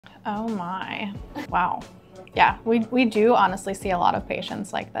Oh my, wow. Yeah, we do honestly see a lot of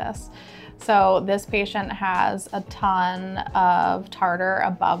patients like this. So this patient has a ton of tartar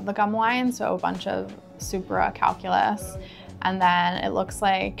above the gum line, so a bunch of supracalculus. And then it looks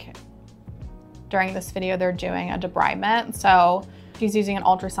like during this video they're doing a debridement. So she's using an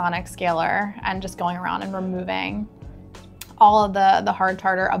ultrasonic scaler and just going around and removing all of the hard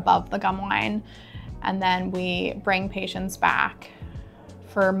tartar above the gum line. And then we bring patients back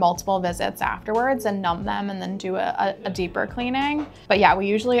for multiple visits afterwards and numb them and then do a deeper cleaning. But yeah, we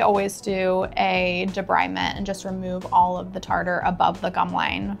usually always do a debridement and just remove all of the tartar above the gum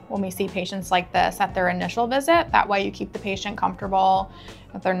line when we see patients like this at their initial visit. That way you keep the patient comfortable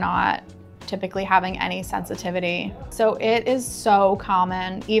if they're not typically having any sensitivity. So it is so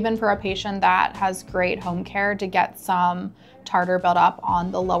common, even for a patient that has great home care, to get some tartar buildup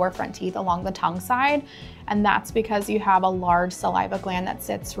on the lower front teeth along the tongue side. And that's because you have a large saliva gland that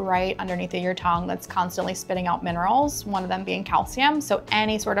sits right underneath of your tongue that's constantly spitting out minerals, one of them being calcium. So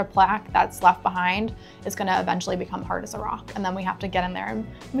any sort of plaque that's left behind is gonna eventually become hard as a rock. And then we have to get in there and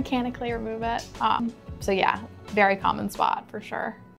mechanically remove it. So yeah, very common spot for sure.